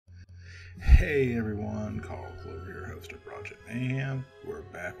Hey everyone, Carl Clover, your host of Project Mayhem. We're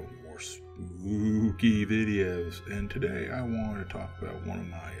back with more spooky videos, and today I want to talk about one of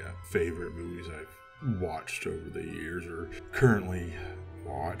my favorite movies I've watched over the years, or currently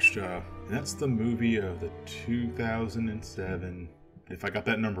watched, and that's the movie of the 2007, if I got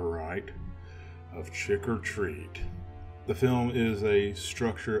that number right, of Trick or Treat. The film is a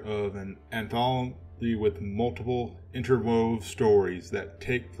structure of an anthology with multiple interwove stories that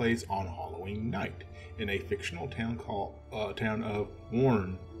take place on Halloween night in a fictional town of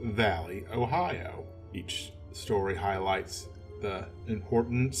Warren Valley, Ohio. Each story highlights the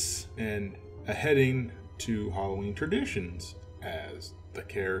importance and a heading to Halloween traditions, as the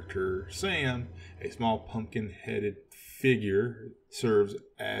character Sam, a small pumpkin-headed figure, serves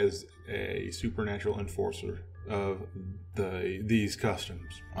as a supernatural enforcer of these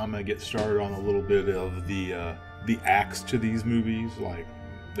customs. I'm gonna get started on a little bit of the acts to these movies. Like,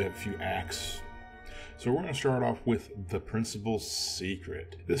 they have a few acts. So we're gonna start off with The Principal's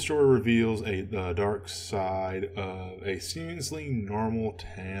Secret. This story reveals the dark side of a seemingly normal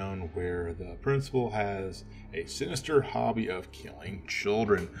town where the principal has a sinister hobby of killing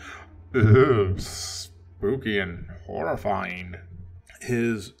children. Ugh, spooky and horrifying.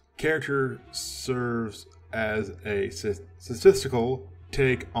 His character serves as a statistical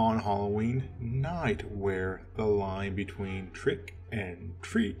take on Halloween night, where the line between trick and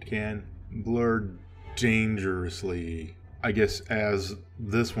treat can blur dangerously. I guess as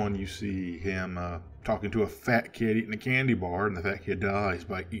this one, you see him talking to a fat kid eating a candy bar, and the fat kid dies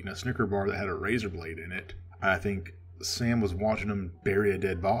by eating a Snicker bar that had a razor blade in it. I think Sam was watching him bury a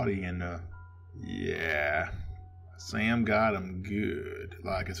dead body, and yeah, Sam got him good.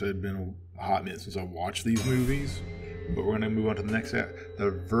 Like I said, it's been a hot minute since I watched these movies, but we're going to move on to the next act,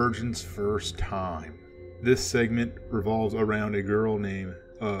 The Virgin's First Time. This segment revolves around a girl named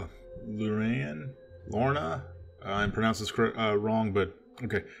Lorna, I'm pronouncing this wrong, but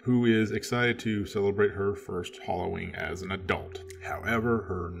okay, who is excited to celebrate her first Halloween as an adult. However,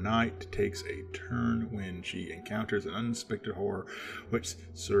 her night takes a turn when she encounters an unexpected horror, which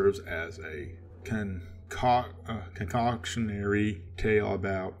serves as a concoctionary tale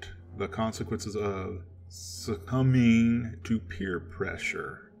about the consequences of succumbing to peer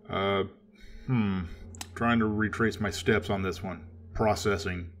pressure. Trying to retrace my steps on this one.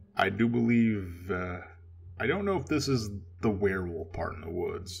 Processing. I do believe, I don't know if this is the werewolf part in the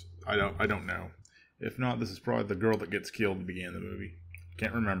woods. I don't know. If not, this is probably the girl that gets killed at the beginning of the movie.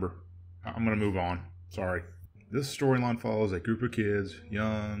 Can't remember. I'm gonna move on. Sorry. This storyline follows a group of kids,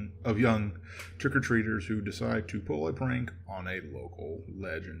 young trick-or-treaters who decide to pull a prank on a local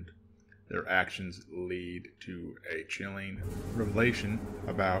legend. Their actions lead to a chilling revelation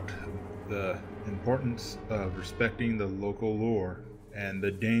about the importance of respecting the local lore and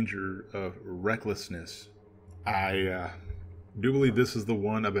the danger of recklessness. I do believe this is the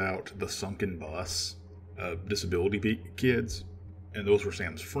one about the sunken bus of disability kids, and those were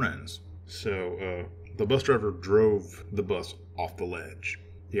Sam's friends. So, the bus driver drove the bus off the ledge.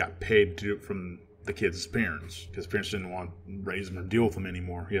 He got paid to do it from the kids' parents, because parents didn't want to raise them or deal with them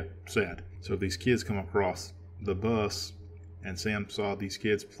anymore. Yeah, sad. So these kids come across the bus, and Sam saw these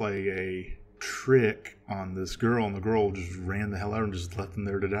kids play a trick on this girl, and the girl just ran the hell out and just left them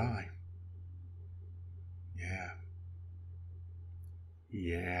there to die.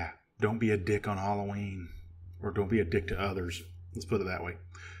 Yeah. Don't be a dick on Halloween. Or don't be a dick to others. Let's put it that way.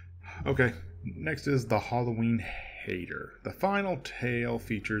 Okay, next is The Halloween Hater. The final tale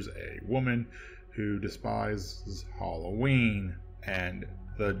features a woman who despises Halloween and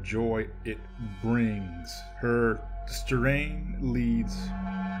the joy it brings. Her strain leads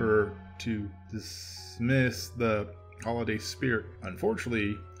her to dismiss the holiday spirit,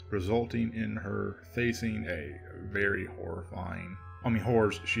 unfortunately resulting in her facing a very horrifying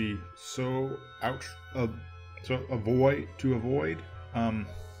horrors she avoid.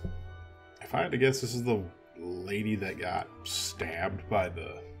 If I had to guess, this is the lady that got stabbed by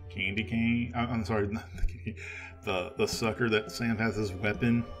the candy cane. I'm sorry, not the candy, the sucker that Sam has as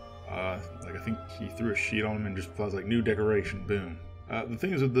weapon. I think he threw a sheet on him and just was like, new decoration, boom. The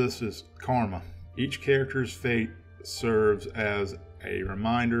things of this is karma. Each character's fate serves as a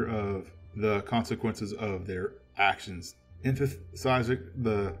reminder of the consequences of their actions, emphasizing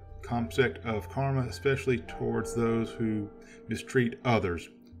the concept of karma, especially towards those who mistreat others.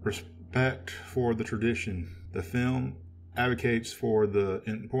 Respect for the tradition. The film advocates for the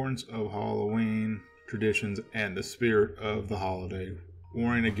importance of Halloween traditions and the spirit of the holiday,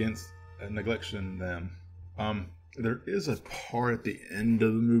 warning against neglecting them. There is a part at the end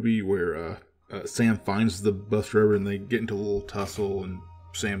of the movie where Sam finds the bus driver and they get into a little tussle, and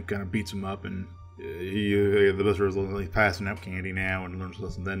Sam kind of beats him up, and the bus is passing out candy now and learns a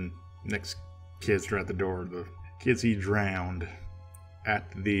lesson. Then next kids are at the door. The kids he drowned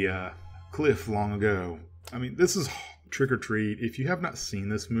at the cliff long ago. I mean, this is Trick or Treat. If you have not seen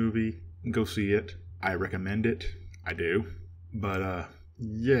this movie, go see it. I recommend it. I do. But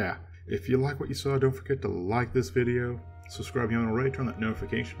yeah, if you like what you saw, don't forget to like this video. Subscribe if you haven't already. Turn that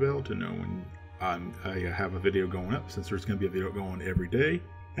notification bell to know when I have a video going up, since there's going to be a video going every day.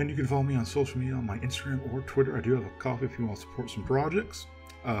 And you can follow me on social media on my Instagram or Twitter. I do have a coffee if you want to support some projects.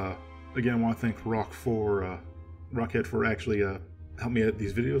 Again, I want to thank Rockhead for actually helping me edit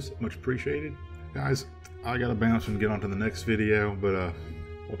these videos. Much appreciated. Guys, I got to bounce and get on to the next video, but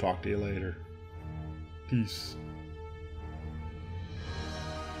we'll talk to you later. Peace.